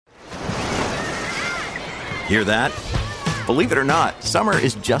Hear that? Believe it or not, summer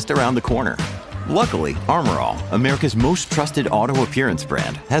is just around the corner. Luckily, Armor All, America's most trusted auto appearance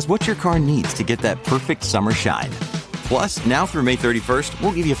brand, has what your car needs to get that perfect summer shine. Plus, now through May 31st,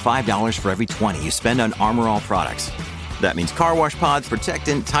 we'll give you $5 for every $20 you spend on Armor All products. That means car wash pods,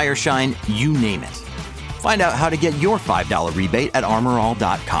 protectant, tire shine, you name it. Find out how to get your $5 rebate at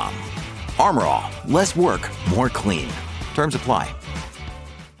armorall.com. Armor All, less work, more clean. Terms apply.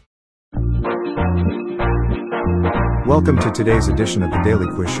 Welcome to today's edition of the Daily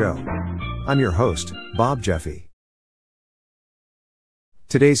Quiz Show. I'm your host, Bob Jeffy.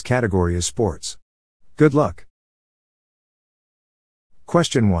 Today's category is sports. Good luck.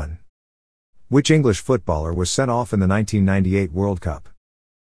 Question 1. Which English footballer was sent off in the 1998 World Cup?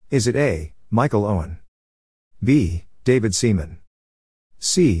 Is it A. Michael Owen, B. David Seaman,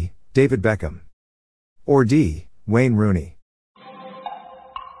 C. David Beckham, or D. Wayne Rooney?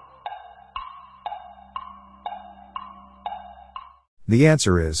 The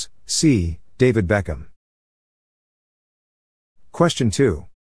answer is C. David Beckham. Question 2.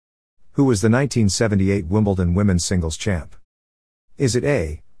 Who was the 1978 Wimbledon women's singles champ? Is it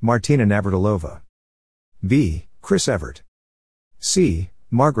A. Martina Navratilova, B. Chris Evert, C.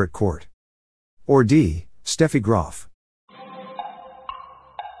 Margaret Court, or D. Steffi Graf?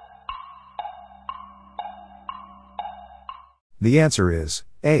 The answer is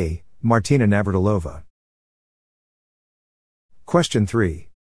A. Martina Navratilova. Question 3.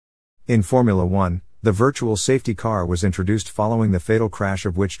 In Formula 1, the virtual safety car was introduced following the fatal crash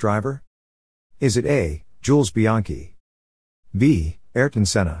of which driver? Is it A. Jules Bianchi, B. Ayrton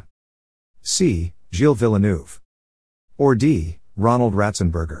Senna, C. Gilles Villeneuve, or D. Ronald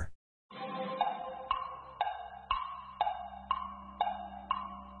Ratzenberger?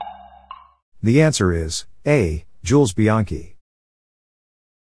 The answer is A. Jules Bianchi.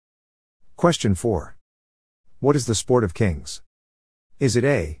 Question 4. What is the sport of kings? Is it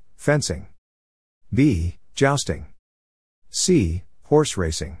A. Fencing, B. Jousting, C. Horse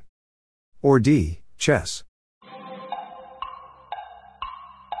racing, or D. Chess?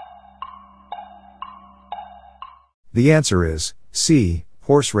 The answer is C.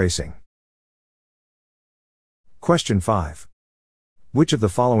 Horse racing. Question 5. Which of the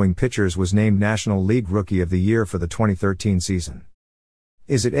following pitchers was named National League Rookie of the Year for the 2013 season?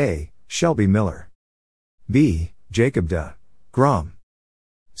 Is it A. Shelby Miller, B. Jacob deGrom,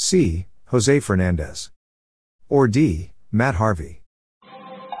 C. Jose Fernandez, or D. Matt Harvey?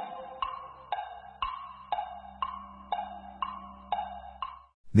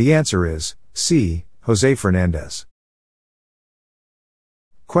 The answer is C. Jose Fernandez.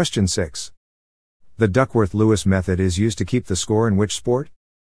 Question 6. The Duckworth-Lewis method is used to keep the score in which sport?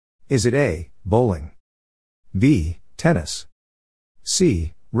 Is it A. Bowling, B. Tennis,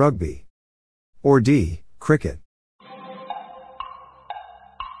 C. Rugby, or D. Cricket?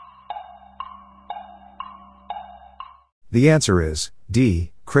 The answer is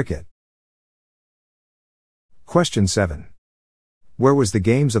D. Cricket. Question 7. Where was the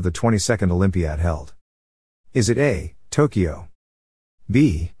Games of the 22nd Olympiad held? Is it A. Tokyo,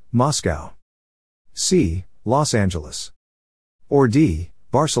 B. Moscow, C. Los Angeles, or D.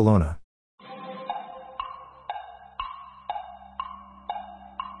 Barcelona?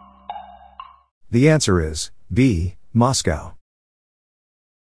 The answer is B. Moscow.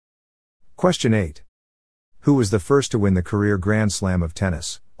 Question 8. Who was the first to win the career Grand Slam of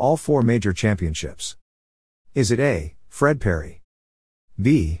tennis, all 4 major championships? Is it A. Fred Perry,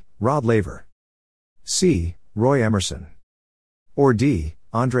 B. Rod Laver, C. Roy Emerson, or D.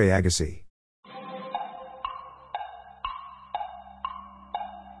 Andre Agassi?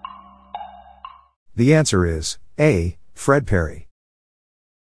 The answer is A. Fred Perry.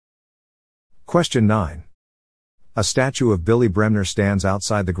 Question 9. A statue of Billy Bremner stands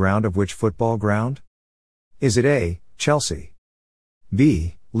outside the ground of which football ground? Is it A. Chelsea,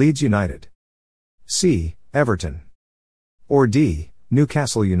 B. Leeds United, C. Everton, or D.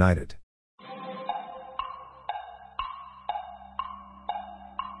 Newcastle United?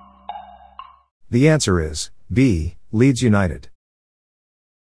 The answer is B. Leeds United.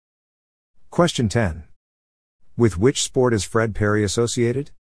 Question 10. With which sport is Fred Perry associated?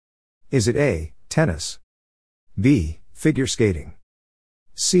 Is it A. Tennis, B. Figure skating,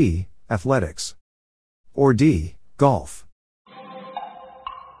 C. Athletics, or D. Golf?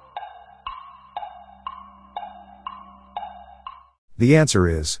 The answer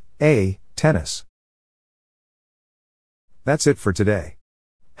is A. Tennis. That's it for today.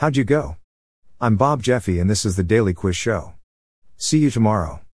 How'd you go? I'm Bob Jeffy and this is the Daily Quiz Show. See you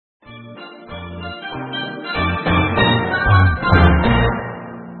tomorrow.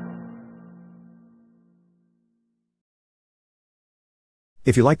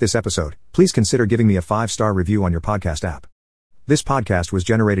 If you like this episode, please consider giving me a 5-star review on your podcast app. This podcast was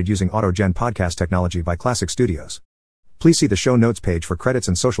generated using AutoGen podcast technology by Classic Studios. Please see the show notes page for credits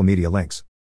and social media links.